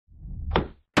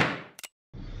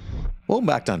Welcome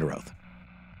back to Under Oath.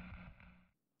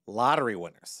 Lottery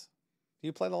winners. Do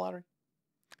you play the lottery?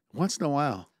 Once in a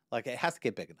while. Like, it has to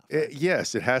get big enough. Right?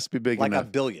 Yes, it has to be big like enough. Like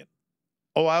 $1 billion.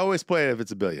 Oh, I always play it if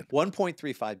it's $1 billion.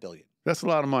 1.35 billion. That's a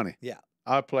lot of money. Yeah.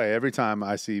 I play every time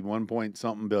I see 1 point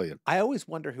something billion. I always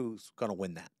wonder who's going to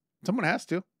win that. Someone has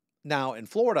to. Now, in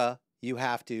Florida, you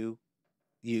have to,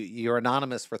 you're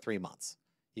anonymous for 3 months.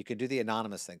 You can do the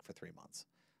anonymous thing for 3 months.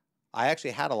 I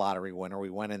actually had a lottery winner. We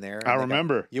went in there. I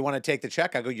remember. You want to take the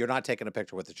check? I go, you're not taking a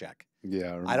picture with the check.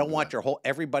 Yeah, I don't want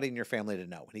everybody in your family to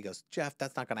know. And he goes, Jeff,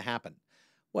 that's not going to happen.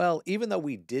 Well, even though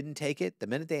we didn't take it, the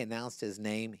minute they announced his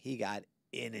name, he got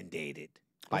inundated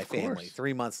by family.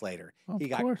 3 months later, he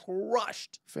got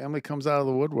crushed. Family comes out of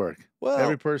the woodwork. Well,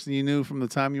 every person you knew from the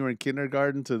time you were in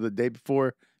kindergarten to the day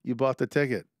before you bought the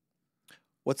ticket.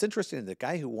 What's interesting, the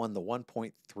guy who won the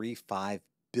 1.35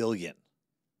 billion.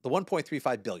 The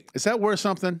 1.35 billion. Is that worth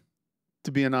something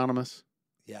to be anonymous?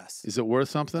 Yes. Is it worth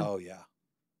something? Oh yeah.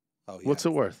 Oh yeah. What's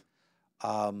it worth?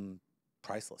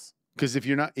 Priceless. Because if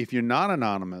you're not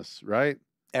anonymous, right?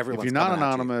 Everyone's if you're not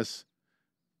anonymous,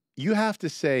 you have to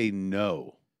say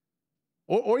no.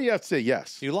 Or you have to say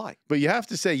yes. You lie. But you have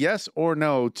to say yes or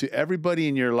no to everybody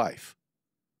in your life.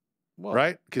 Well,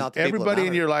 right? Because everybody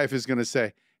in your life is going to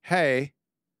say, hey,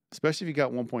 especially if you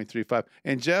got 1.35.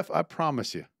 And Jeff, I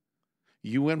promise you,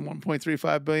 you win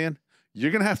 1.35 billion, you're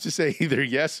going to have to say either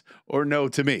yes or no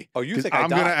to me. Oh, you think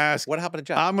I'm going to ask. What happened to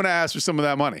Jeff? I'm going to ask for some of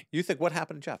that money. You think what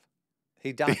happened to Jeff?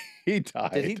 He died. He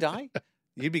died. Did he die?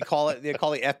 They'd call the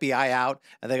FBI out,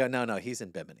 and they go, no, he's in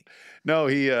Bimini. No,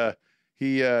 he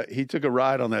took a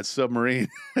ride on that submarine.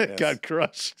 Yes. Got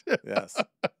crushed. Yes.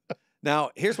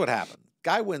 Now, here's what happened.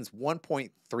 Guy wins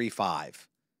 1.35.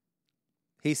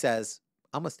 He says,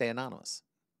 I'm going to stay anonymous.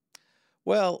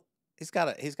 Well, he's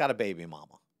got a baby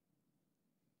mama.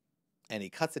 And he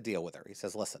cuts a deal with her. He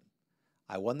says, listen,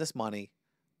 I won this money,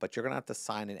 but you're going to have to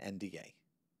sign an NDA.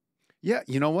 Yeah,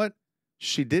 you know what?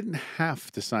 She didn't have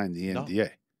to sign the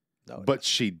NDA. No, but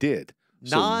she did.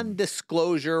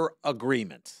 Non-disclosure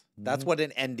agreement. That's what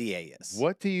an NDA is.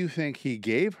 What do you think he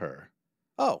gave her?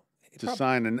 Oh, to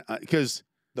sign because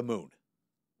the moon.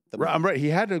 I'm right. He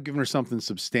had to have given her something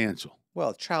substantial.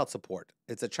 Well, child support.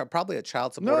 It's probably a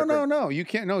child support. No. You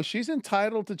can't. No, she's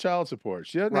entitled to child support.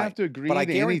 She doesn't have to agree to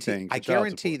anything. I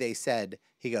guarantee they said,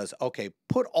 he goes, okay,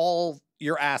 put all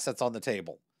your assets on the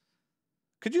table.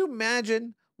 Could you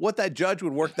imagine what that judge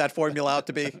would work that formula out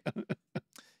to be?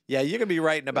 Yeah, you're gonna be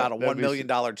writing about a $1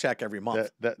 million check every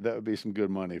month. That would be some good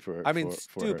money for. I mean,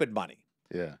 stupid money.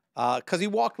 Yeah. Because he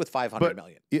walked with $500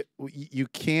 million. You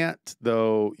can't,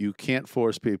 though. You can't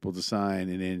force people to sign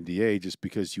an NDA just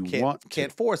because you want to.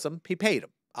 Can't force them. He paid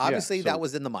them. Obviously, that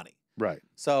was in the money. Right.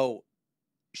 So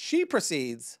she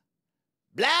proceeds,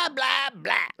 blah, blah,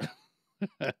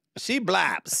 blah. She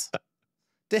blabs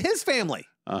to his family.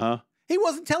 Uh-huh. He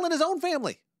wasn't telling his own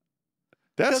family.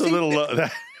 That's a little low.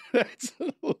 That's a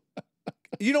little.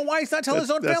 You know why he's not telling his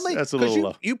own family? That's a little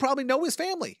low. You probably know his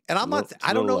family. And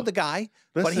I don't know the guy,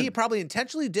 but he probably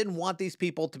intentionally didn't want these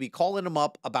people to be calling him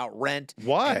up about rent.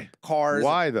 Why? And cars.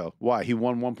 Why, though? Why? He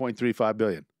won 1.35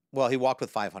 billion. Well, he walked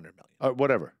with $500 million.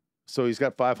 Whatever. So he's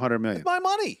got 500 million. It's my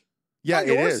money. Yeah, it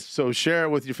is. So share it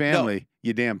with your family,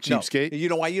 you damn cheapskate. No. You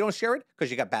know why you don't share it? Because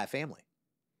you got bad family.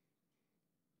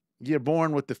 You're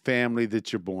born with the family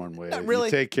that you're born with. Not really.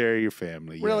 You take care of your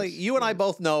family. Really? Yes, you and I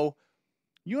both know.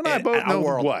 You and I both know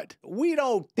what? We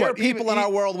don't. There are people in our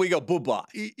world, we go, boo-blah.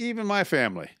 Even my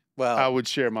family, well, I would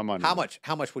share my money.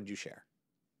 How much would you share?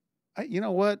 You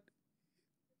know what?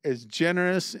 As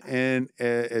generous and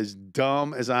as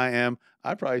dumb as I am,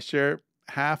 I'd probably share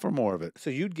half or more of it.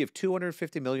 So you'd give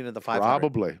 $250 million of the 500?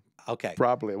 Probably. Okay.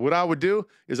 Probably. What I would do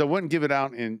is I wouldn't give it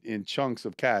out in chunks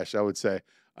of cash. I would say,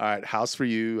 all right, house for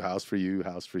you, house for you,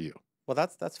 house for you. Well,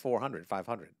 that's 400,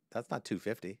 500. That's not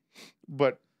 250.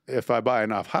 But if I buy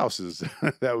enough houses,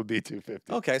 that would be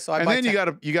 250. Okay, so then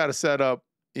you got to set up,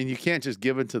 and you can't just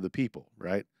give it to the people,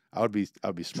 right? I'd be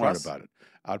smart about it.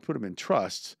 I'd put them in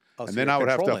trusts, and then I would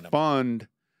have to fund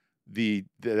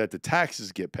that the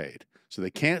taxes get paid. So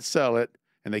they can't sell it,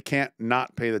 and they can't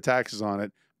not pay the taxes on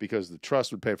it because the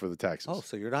trust would pay for the taxes. Oh,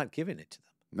 so you're not giving it to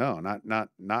them? No,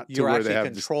 not you're to where they have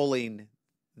controlling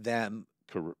them.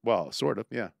 Well, sort of,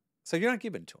 yeah. So you're not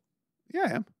giving it to them?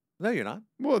 Yeah, I am. No, you're not.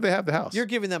 Well, they have the house. You're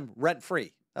giving them rent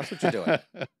free. That's what you're doing.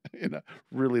 In a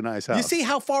really nice house. You see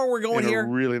how far we're going here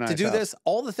really nice to do house. This?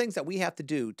 All the things that we have to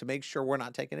do to make sure we're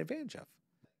not taken advantage of.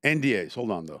 NDAs.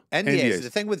 Hold on, though. NDAs. The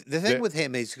thing with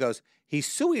him is he's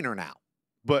suing her now.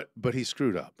 But he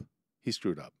screwed up. He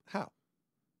screwed up. How?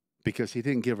 Because he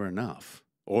didn't give her enough,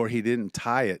 or he didn't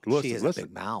tie it. Listen, she has a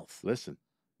big mouth. Listen.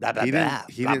 Blah, blah, He blah.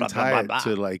 didn't. He Blah, didn't blah, tie blah, it blah,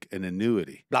 to like an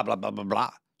annuity. blah, blah, blah, blah,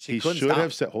 blah. She He couldn't should stop.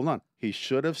 have said. Hold on. He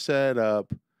should have set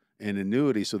up an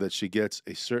annuity so that she gets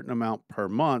a certain amount per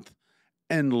month,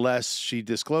 unless she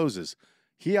discloses.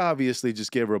 He obviously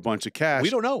just gave her a bunch of cash.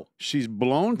 We don't know. She's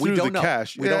blown We through the don't know.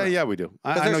 cash. We don't know. Yeah, we do.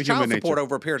 I know there's child human support nature.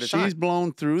 over a period of time. She's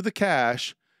blown through the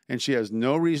cash, and she has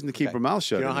no reason to keep Okay. her mouth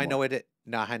shut. You know how I anymore. know it?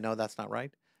 No, I know that's not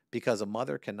right. Because a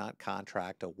mother cannot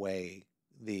contract away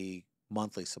the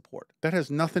monthly support. That has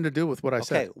nothing to do with what I Okay,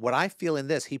 said. what I feel in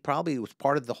this, he probably was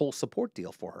part of the whole support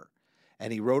deal for her.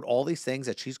 And he wrote all these things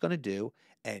that she's going to do,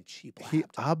 and she blabbed. He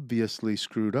obviously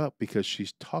screwed up because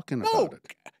she's talking No, about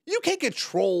it. you can't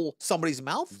control somebody's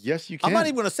mouth. Yes, you can. I'm not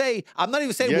even going to say, I'm not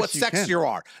even saying Yes, what you sex can. you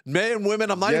are. Men, women,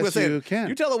 I'm not even Yes, going to you say, can.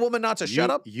 you tell a woman not to shut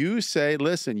up. You say,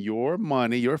 listen, your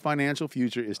money, your financial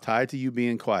future is tied to you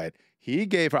being quiet. He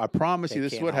gave her, I promise you,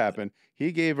 this is what happened.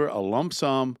 He gave her a lump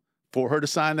sum for her to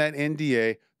sign that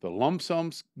NDA. The lump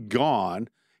sum's gone.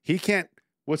 He can't,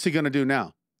 what's he going to do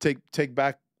now? Take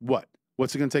back what?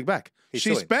 What's he going to take back? He's She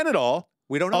suing. spent it all.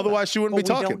 We don't know. Otherwise, she wouldn't be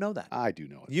talking. We don't know that. I do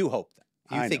know it. You hope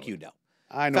that. You I think know you it. know.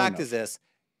 I know. Fact is this: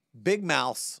 big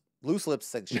mouths, loose lips,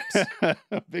 sink ships.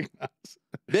 Big mouth.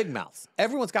 Big mouths.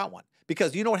 Everyone's got one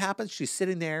because you know what happens? She's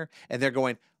sitting there and they're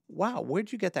going, "Wow,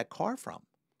 where'd you get that car from?"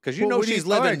 Because you know she's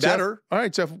living better. All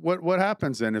right, Jeff. What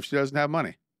happens then if she doesn't have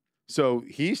money? So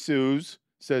he sues,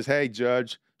 says, "Hey,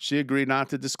 judge, she agreed not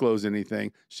to disclose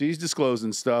anything. She's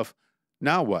disclosing stuff.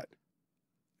 Now what?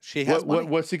 She has money.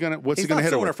 What's he gonna hit her He's not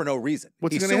suing her with? for no reason.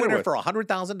 What's He's he gonna hit suing her her with? for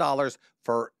 $100,000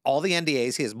 for all the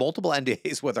NDAs. He has multiple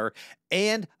NDAs with her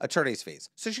and attorney's fees.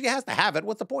 So she has to have it.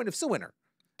 What's the point of suing her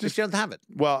if she doesn't have it?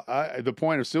 Well, the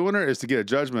point of suing her is to get a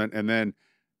judgment and then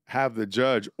have the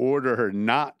judge order her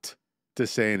not to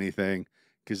say anything,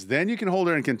 because then you can hold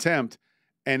her in contempt.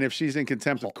 And if she's in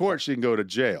contempt of court, she can go to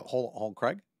jail. Hold,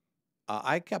 Craig.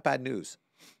 I got bad news.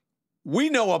 We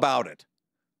know about it.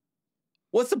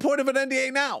 What's the point of an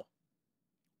NDA now?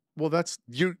 Well, that's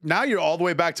you. Now you're all the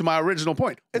way back to my original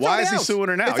point. It's Why already is he out. suing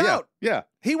her now? It's Yeah, out. yeah.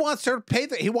 He wants her to pay.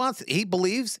 He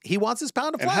believes he wants his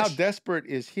pound of And flesh. how desperate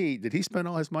is he? Did he spend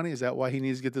all his money? Is that why he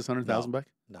needs to get this 100,000 back?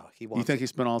 No, he wants. You think he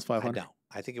spent all his 500? No,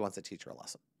 I think he wants to teach her a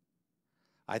lesson.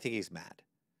 I think he's mad.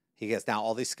 He gets now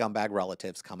all these scumbag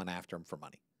relatives coming after him for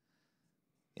money.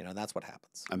 You know, and that's what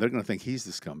happens. And they're going to think he's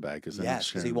the scumbag because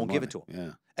he won't give it to him.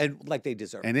 Yeah, And like they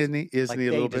deserve. and it. isn't he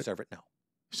a little they bit? deserve it? No.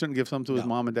 Shouldn't give some to his No.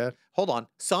 mom and dad. Hold on.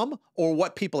 Some or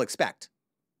what people expect.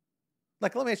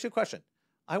 Like, let me ask you a question.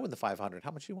 I win the 500.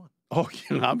 How much you want? Oh,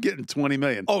 I'm getting 20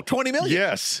 million. Oh, 20 million.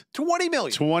 Yes, 20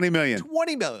 million. 20 million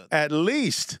 20 million. at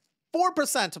least.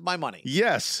 4% of my money.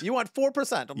 Yes. You want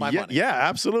 4% of my money. Yeah,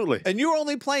 absolutely. And you're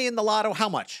only playing the lotto how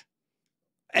much?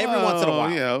 Every once in a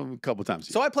while. Yeah, a couple times.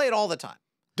 So I play it all the time.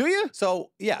 Do you?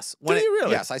 So yes. Do you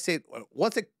really? Yes, I say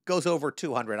once it goes over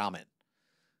 200, I'm in.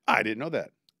 I didn't know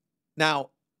that.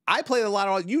 Now, I play the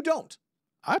lotto. You don't.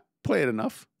 I play it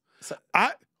enough. So-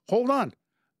 Hold on.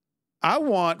 I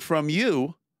want from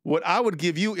you what I would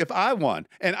give you if I won,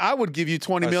 and I would give you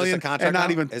 20 million and not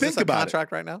even think about it. Is this a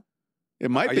contract right now? It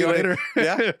might Are be you later.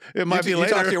 Yeah? It might be you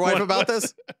later. talk to your wife about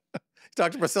this? You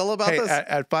talk to Priscilla about Hey, this?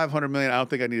 at 500 million, I don't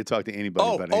think I need to talk to anybody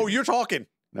about anything. You're talking.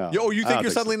 No, You I think don't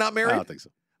you're suddenly so. not married? I don't think so.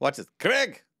 Watch this.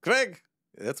 Craig.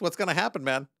 That's what's going to happen,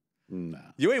 man. No.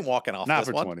 You ain't walking off Not this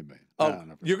for one. 20 million. Oh, No,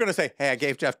 not for you're going to say, hey, I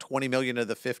gave Jeff 20 million of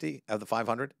the 50 of the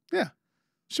 500?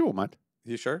 She won't mind.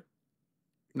 You sure?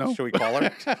 No. Should we call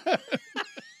her?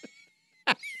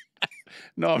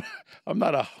 No, I'm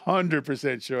not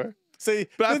 100% sure. See,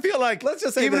 But I feel like let's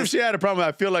just say even this. if she had a problem,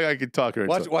 I feel like I could talk her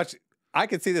into it. Watch. I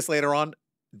can see this later on.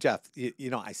 Jeff, you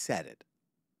know, I said it.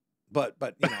 But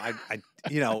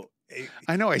you know,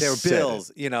 I know I there were said bills,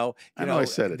 it. you know. I know I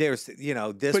said it. There's, you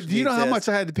know, this. But do you know how needs much this.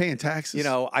 I had to pay in taxes? You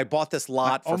know, I bought this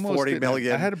lot for almost 40 didn't.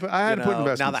 million. I had to put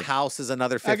investments Now the in. house is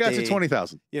another 50. I got to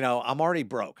 20,000. You know, I'm already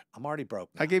broke. Now.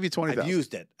 I gave you 20,000. I've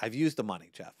used it. I've used the money,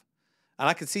 Jeff. And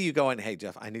I can see you going, hey,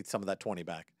 Jeff, I need some of that 20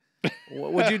 back.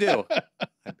 What'd you do?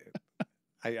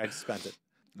 I just spent it.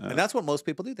 And that's what most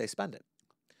people do. They spend it.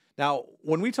 Now,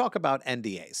 when we talk about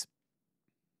NDAs,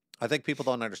 I think people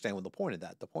don't understand what the point of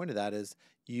that. The point of that is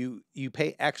you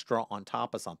pay extra on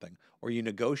top of something, or you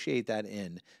negotiate that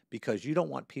in because you don't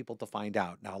want people to find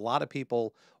out. Now, a lot of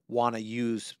people want to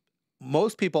use,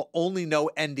 most people only know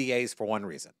NDAs for one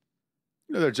reason.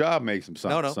 You know, their job makes them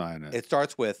sign, No. sign it. It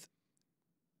starts with,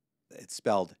 it's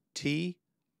spelled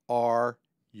TRUMP.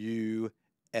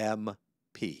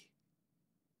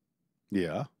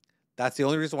 Yeah. That's the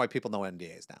only reason why people know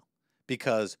NDAs now.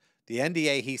 Because the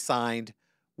NDA he signed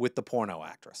with the porno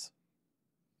actress.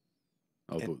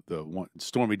 Oh, the one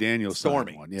Stormy Daniels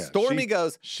Stormy. signed one. Yeah. Stormy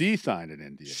goes, She signed an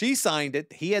NDA. she signed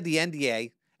it. He had the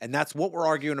NDA. And that's what we're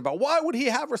arguing about. Why would he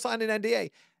have her sign an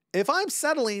NDA? If I'm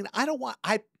settling, I'm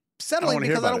settling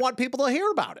because I don't want people to hear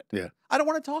about it. Yeah. I don't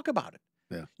want to talk about it.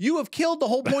 Yeah. You have killed the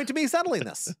whole point to me settling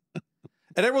this.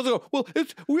 And everyone's going, well,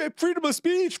 we have freedom of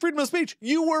speech, freedom of speech.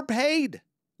 You were paid.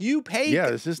 You paid.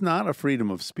 Yeah, this is not a freedom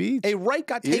of speech. A right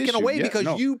got taken away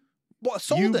because you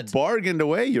sold it. You bargained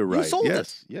away your right. You sold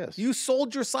it. Yes. You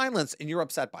sold your silence and you're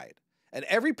upset by it. And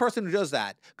every person who does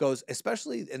that goes,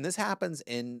 especially, and this happens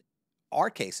in our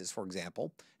cases, for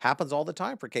example, happens all the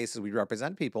time for cases we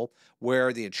represent people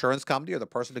where the insurance company or the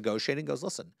person negotiating goes,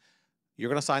 listen, you're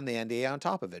going to sign the NDA on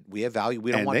top of it. We have value.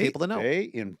 We don't want people to know.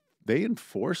 They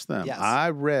enforce them. Yes.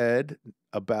 I read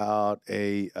about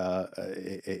a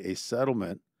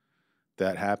settlement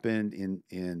that happened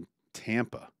in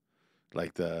Tampa.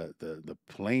 Like the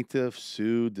plaintiff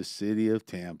sued the city of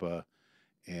Tampa,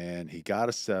 and he got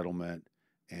a settlement.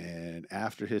 And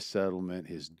after his settlement,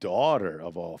 his daughter,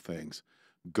 of all things,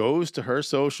 goes to her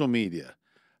social media.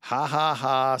 Ha, ha,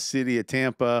 ha, city of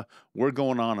Tampa. We're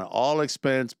going on an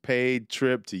all-expense paid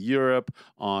trip to Europe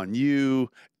on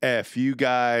you, F you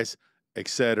guys, et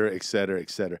cetera, et cetera, et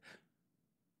cetera.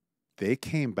 They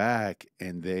came back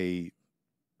and they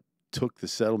took the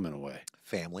settlement away.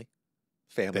 Family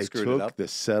screwed it up. They took the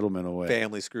settlement away.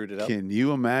 Family screwed it up. Can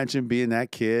you imagine being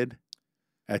that kid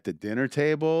at the dinner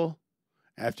table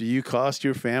after you cost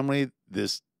your family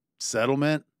this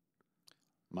settlement?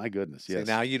 My goodness, yes.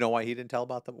 So now you know why he didn't tell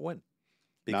about the win.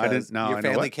 Because your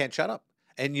family can't shut up.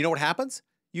 And you know what happens?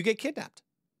 You get kidnapped.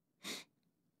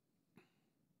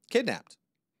 Kidnapped.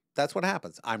 That's what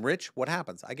happens. I'm rich. What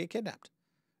happens? I get kidnapped.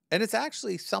 And it's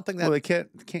actually something that... Well, they can't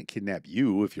kidnap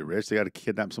you if you're rich. They got to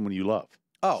kidnap someone you love.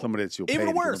 Oh. Somebody that you'll pay.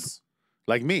 Even worse.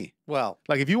 Like me. Well.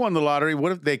 Like if you won the lottery,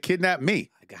 what if they kidnap me?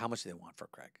 How much do they want for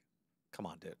Craig? Come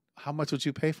on, dude. How much would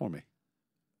you pay for me?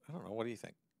 I don't know. What do you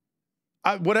think?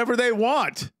 Whatever they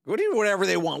want. What do you mean whatever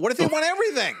they want? What if they want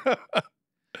everything?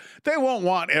 They won't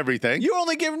want everything. You're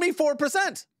only giving me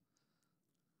 4%.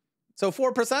 So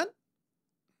 4%?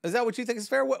 Is that what you think is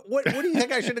fair? What do you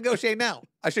think I should negotiate now?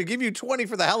 I should give you 20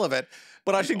 for the hell of it,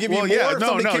 but I should give you more. Yeah,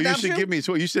 no, you should give me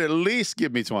 20. You should at least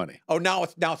give me 20. Oh, now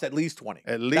it's at least 20.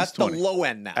 At least That's 20. the low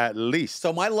end now. At least.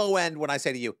 So my low end, when I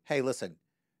say to you, hey, listen,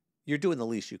 you're doing the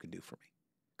least you can do for me.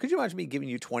 Could you imagine me giving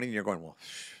you 20 and you're going, well,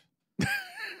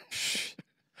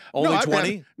 only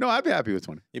 20? No, I'd be happy with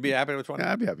 20. You'd be happy with 20?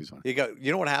 Yeah, I'd be happy with 20. You go,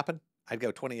 you know what happened? I'd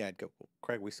go 20. I'd go, well,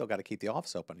 Craig, we still got to keep the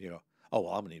office open. You go, oh,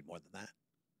 well, I'm going to need more than that.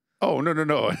 Oh, no.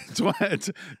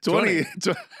 20.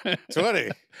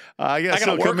 20. I guess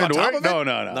I'll come into work. No,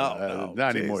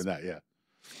 not any more than that, yeah.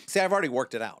 See, I've already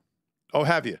worked it out. Oh,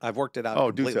 have you? I've worked it out. Oh,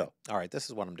 completely. do so. All right, this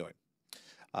is what I'm doing.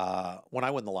 When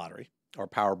I win the lottery or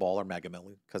Powerball or Mega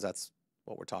Million, because that's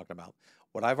what we're talking about,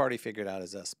 what I've already figured out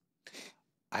is this.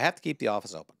 I have to keep the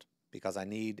office open because I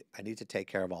need to take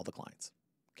care of all the clients.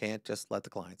 Can't just let the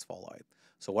clients fall away.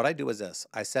 So what I do is this.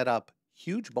 I set up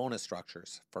huge bonus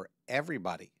structures for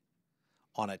everybody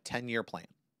on a 10-year plan.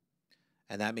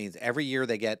 And that means every year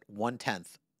they get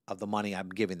 1/10 of the money I'm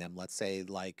giving them, let's say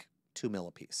like $2 million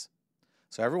apiece.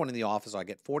 So everyone in the office, I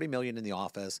get 40 million in the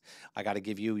office. I got to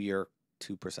give you your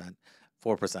 2%,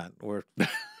 4%. Or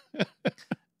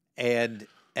and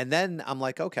then I'm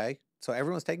like, okay, so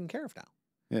everyone's taken care of now.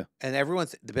 Yeah. And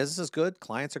the business is good,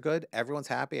 clients are good, everyone's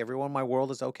happy, everyone in my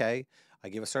world is okay. I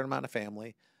give a certain amount of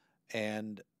family,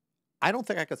 and I don't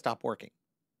think I could stop working.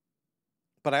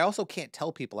 But I also can't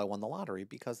tell people I won the lottery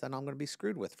because then I'm going to be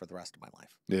screwed with for the rest of my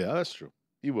life. Yeah, that's true.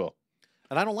 You will.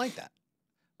 And I don't like that.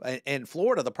 In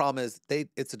Florida, the problem is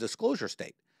it's a disclosure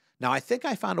state. Now, I think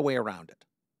I found a way around it.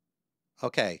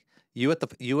 Okay, you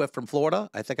from Florida,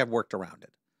 I think I've worked around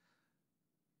it.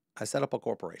 I set up a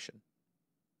corporation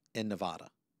in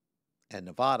Nevada, and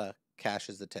Nevada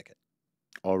cashes the ticket.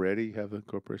 Already you have a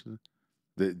corporation?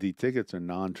 The tickets are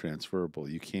non-transferable.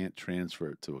 You can't transfer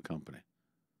it to a company.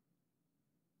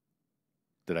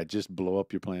 Did I just blow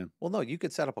up your plan? Well, no, you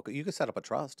could set up a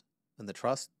trust, and the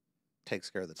trust takes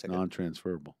care of the ticket.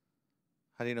 Non-transferable.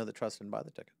 How do you know the trust didn't buy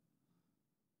the ticket?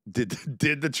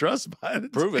 Did the trust buy the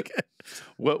Prove ticket? it.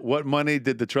 What money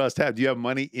did the trust have? Do you have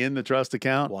money in the trust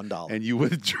account? $1. And you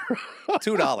withdrew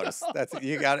 $2. That's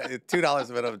you got it. $2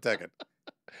 of it on a ticket.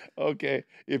 Okay.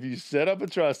 If you set up a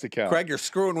trust account, Craig, you're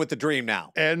screwing with the dream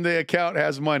now. And the account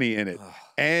has money in it,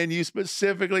 and you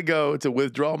specifically go to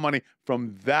withdraw money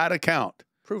from that account.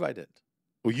 Prove I did.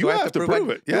 Well, you have to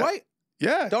prove it. Yeah. Do I?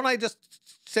 Yeah. Don't I just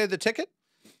say the ticket?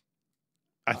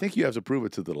 I think you have to prove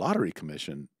it to the lottery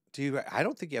commission. Do you? I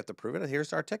don't think you have to prove it.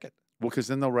 Here's our ticket. Well, because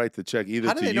then they'll write the check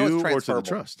either to you or to the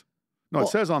trust. No, it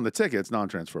says on the ticket it's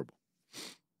non-transferable.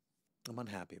 I'm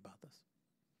unhappy about this.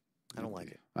 I don't like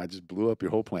it. I just blew up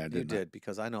your whole plan, You didn't I? did,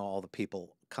 because I know all the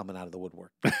people coming out of the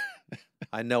woodwork.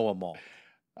 I know them all.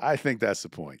 I think that's the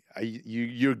point.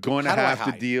 You're going to How do I have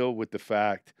to hide? deal with the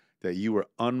fact that you were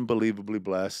unbelievably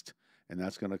blessed, and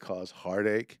that's going to cause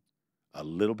heartache, a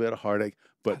little bit of heartache.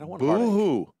 But don't want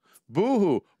boo-hoo,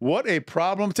 boo-hoo, what a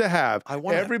problem to have.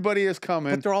 Everybody is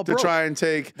coming But they're all to broke. try and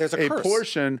take There's a curse.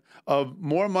 portion of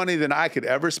more money than I could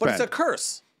ever spend. But it's a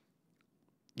curse.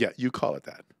 Yeah, you call it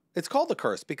that. It's called a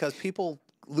curse because people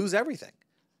lose everything.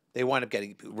 They wind up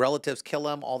getting relatives, kill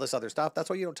them, all this other stuff. That's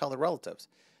why you don't tell the relatives.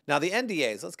 Now, the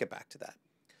NDAs, let's get back to that.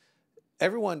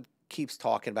 Everyone keeps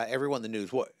talking about, everyone in the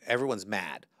news, everyone's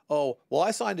mad. Oh, well,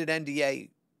 I signed an NDA.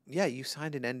 Yeah, you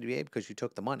signed an NDA because you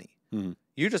took the money. Mm-hmm.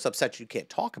 You're just upset you can't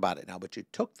talk about it now, but you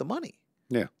took the money.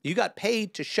 Yeah. You got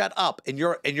paid to shut up, and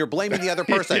you're blaming the other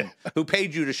person who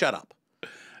paid you to shut up.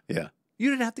 Yeah. You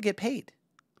didn't have to get paid.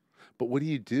 But what do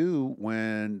you do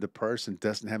when the person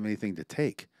doesn't have anything to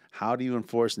take? How do you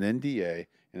enforce an NDA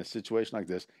in a situation like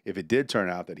this? If it did turn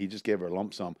out that he just gave her a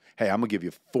lump sum, hey, I'm going to give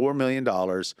you $4 million.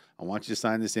 I want you to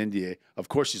sign this NDA. Of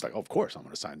course, she's like, oh, of course, I'm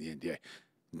going to sign the NDA.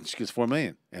 And she gets $4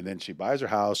 million. And then she buys her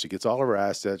house. She gets all of her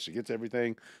assets. She gets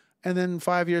everything. And then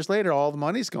 5 years later, all the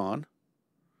money's gone.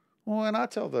 Well, why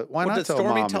not tell the? Why not did tell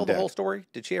Stormy mom tell and the dad? whole story?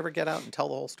 Did she ever get out and tell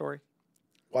the whole story?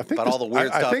 Well, I think about all the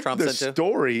weird stuff Trump's into? The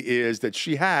story is that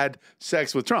she had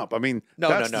sex with Trump. I mean,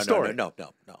 that's the story. No.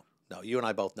 You and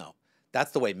I both know.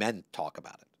 That's the way men talk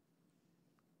about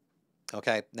it.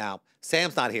 Okay? Now,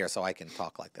 Sam's not here, so I can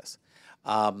talk like this.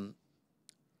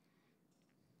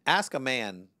 Ask a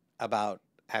man about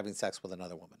having sex with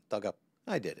another woman. They'll go,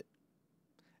 I did it.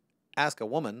 Ask a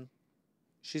woman,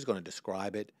 she's going to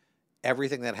describe it,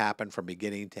 everything that happened from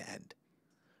beginning to end.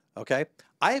 Okay?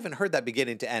 I haven't heard that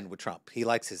beginning to end with Trump. He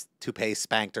likes his toupee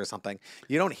spanked or something.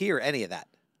 You don't hear any of that.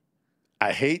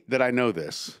 I hate that I know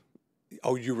this.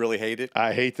 Oh, you really hate it?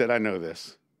 I hate that I know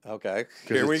this. Okay.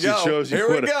 Here we go. Here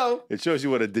we go. It shows you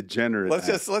what a degenerate. Let's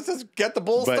just get the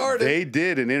bull started. They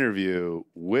did an interview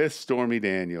with Stormy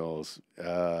Daniels.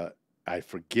 I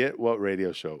forget what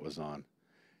radio show it was on.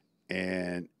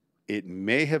 And it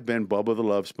may have been Bubba the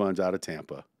Love Sponge out of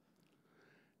Tampa.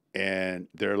 And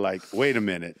they're like, wait a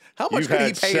minute. How much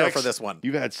did he pay her for this one?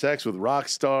 You've had sex with rock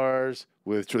stars.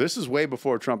 This is way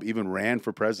before Trump even ran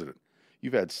for president.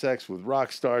 You've had sex with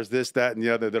rock stars, this, that, and the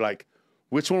other. They're like,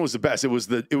 which one was the best? It was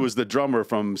the drummer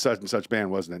from such and such band,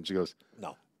 wasn't it? And she goes,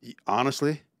 no.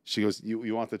 Honestly? She goes,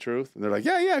 you want the truth? And they're like,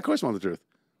 yeah, of course I want the truth.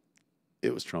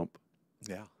 It was Trump.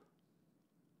 Yeah.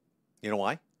 You know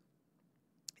why?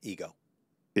 Ego.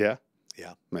 Yeah?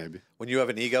 Yeah. Maybe. When you have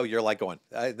an ego, you're like going,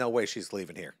 no way she's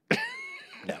leaving here.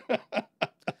 No.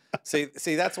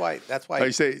 See, that's why. Oh,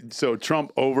 you say so?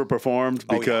 Trump overperformed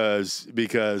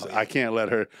because I can't let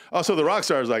her. Oh, so the rock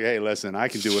star is like, hey, listen, I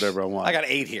can do whatever I want. I got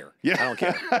 8 here. Yeah, I don't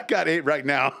care. I got 8 right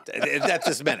now. That's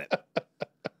this minute.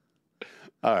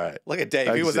 All right. Look at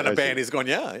Dave. He was in a band. He's going,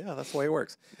 yeah, that's the way it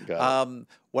works.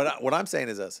 What I'm saying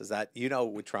is this: is that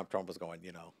with Trump was going,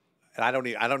 and I don't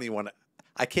even want to.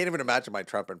 I can't even imagine my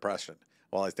Trump impression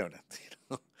while he's doing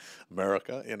it.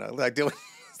 America, like doing.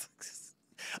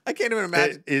 I can't even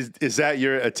imagine. Is that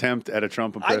your attempt at a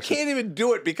Trump impression? I can't even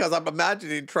do it because I'm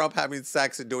imagining Trump having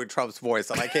sex and doing Trump's voice,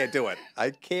 and I can't do it.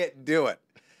 I can't do it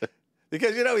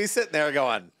because he's sitting there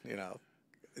going,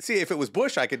 See, if it was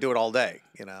Bush, I could do it all day.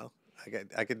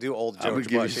 I could do old George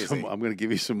Bush. I'm going to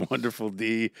give you some wonderful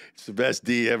D. It's the best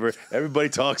D ever. Everybody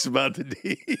talks about the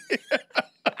D.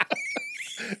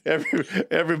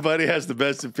 Everybody has the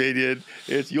best opinion.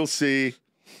 You'll see.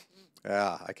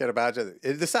 Yeah, I can't imagine.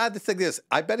 The sad thing is,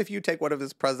 I bet if you take one of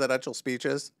his presidential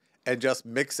speeches and just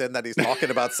mix in that he's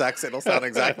talking about sex, it'll sound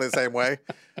exactly the same way.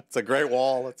 It's a great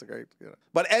wall. It's a great,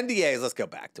 But NDAs, let's go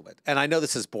back to it. And I know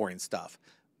this is boring stuff,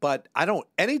 but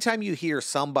anytime you hear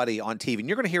somebody on TV, and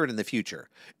you're going to hear it in the future,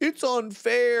 it's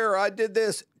unfair, I did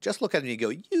this. Just look at it and you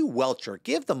go, you welcher,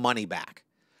 give the money back.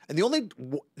 And the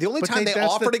only time they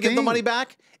offer to give the money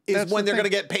back is when they're going to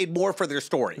get paid more for their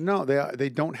story. No, they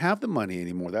don't have the money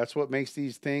anymore. That's what makes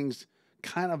these things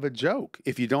kind of a joke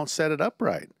if you don't set it up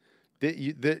right.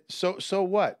 So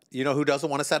what? You know who doesn't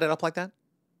want to set it up like that?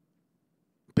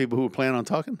 People who plan on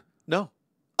talking? No.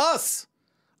 Us.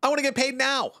 I want to get paid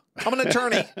now. I'm an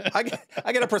attorney. I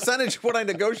get a percentage of what I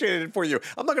negotiated for you.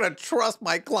 I'm not going to trust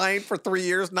my client for 3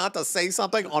 years not to say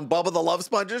something on Bubba the Love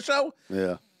Sponges show.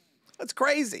 Yeah. That's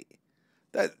crazy.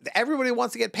 Everybody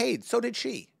wants to get paid. So did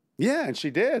she. Yeah, and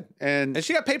she did. And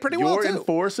she got paid pretty well, too. Your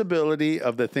enforceability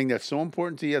of the thing that's so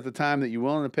important to you at the time that you're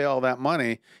willing to pay all that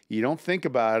money, you don't think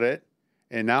about it.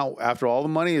 And now, after all the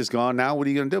money is gone, now what are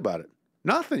you going to do about it?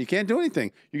 Nothing. You can't do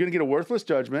anything. You're going to get a worthless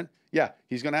judgment. Yeah,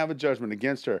 he's going to have a judgment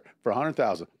against her for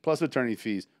 $100,000 plus attorney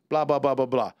fees, blah, blah, blah, blah,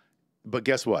 blah. But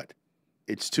guess what?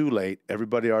 It's too late.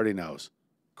 Everybody already knows.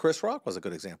 Chris Rock was a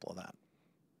good example of that.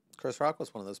 Chris Rock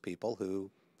was one of those people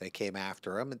who they came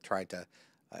after him and tried to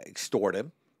extort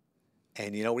him.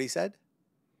 And you know what he said?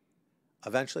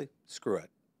 Eventually, screw it.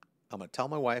 I'm going to tell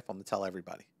my wife. I'm going to tell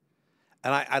everybody.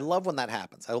 And I love when that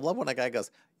happens. I love when a guy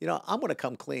goes, you know, I'm going to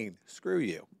come clean. Screw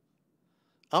you.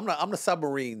 I'm gonna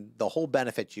submarine the whole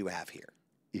benefit you have here.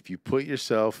 If you put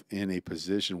yourself in a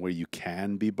position where you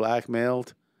can be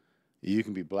blackmailed, you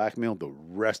can be blackmailed the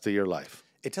rest of your life.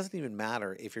 It doesn't even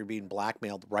matter if you're being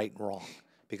blackmailed right and wrong.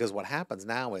 Because what happens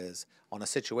now is, on a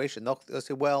situation, they'll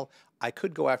say, well, I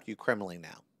could go after you criminally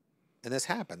now. And this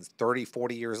happens 30,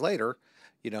 40 years later.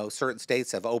 You know, certain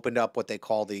states have opened up what they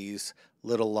call these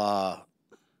little,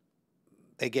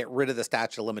 they get rid of the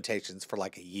statute of limitations for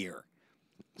like a year.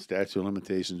 Statute of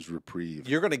limitations reprieve.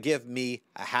 You're going to give me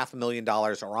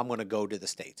 $500,000 or I'm going to go to the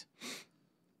state.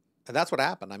 And that's what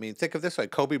happened. I mean, think of this way.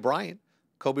 Kobe Bryant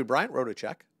wrote a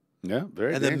check. Yeah,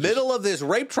 very In dangerous. the middle of this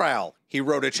rape trial, he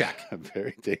wrote a check.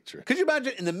 Very dangerous. Could you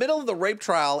imagine in the middle of the rape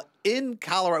trial in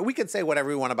Colorado? We can say whatever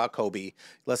we want about Kobe.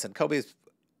 Listen, Kobe's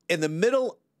in the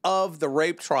middle of the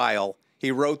rape trial.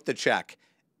 He wrote the check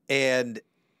and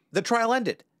the trial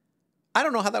ended. I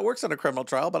don't know how that works on a criminal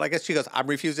trial, but I guess she goes, I'm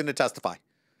refusing to testify.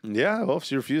 Yeah, well, if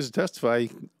she refuses to testify.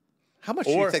 How much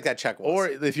do you think that check was? Or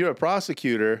if you're a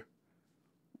prosecutor,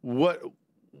 what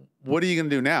are you going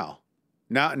to do now?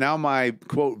 Now my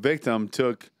quote victim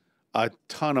took a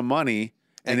ton of money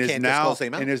and is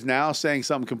now saying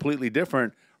something completely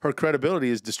different. Her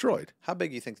credibility is destroyed. How big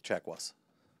do you think the check was?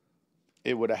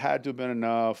 It would have had to have been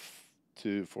enough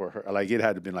for her. Like it had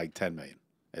to have been like $10 million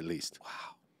at least.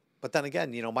 Wow. But then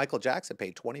again, you know, Michael Jackson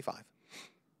paid $25.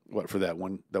 What, for that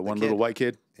one little white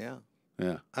kid? Yeah.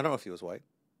 Yeah. I don't know if he was white.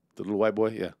 The little white boy?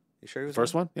 Yeah. You sure he was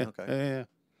First white? one? Yeah. Okay. Yeah.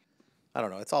 I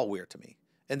don't know. It's all weird to me.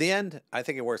 In the end, I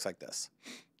think it works like this.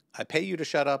 I pay you to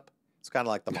shut up. It's kind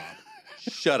of like the mob.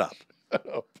 Shut up.